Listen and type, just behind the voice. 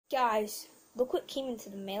Guys, look what came into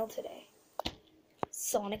the mail today.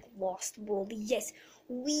 Sonic Lost World. Yes,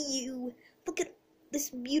 Wii U. Look at this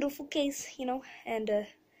beautiful case, and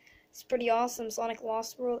it's pretty awesome. Sonic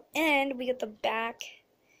Lost World. And we got the back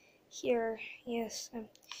here. Yes, I'm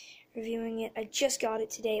reviewing it. I just got it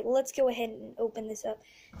today. Well, let's go ahead and open this up.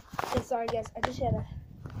 And sorry, guys, I just had to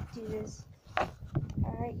do this.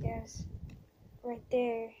 Alright, guys. Right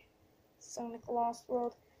there. Sonic Lost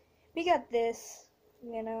World. We got this.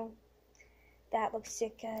 That looks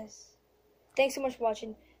sick, guys. Thanks so much for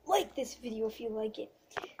watching. Like this video if you like it.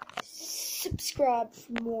 Subscribe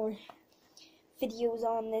for more videos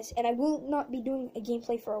on this. And I will not be doing a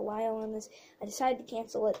gameplay for a while on this. I decided to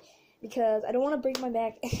cancel it because I don't want to break my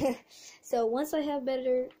back. So once I have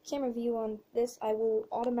better camera view on this, I will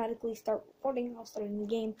automatically start recording. I'll start a new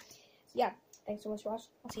game. So yeah, thanks so much for watching.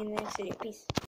 I'll see you in the next video. Peace.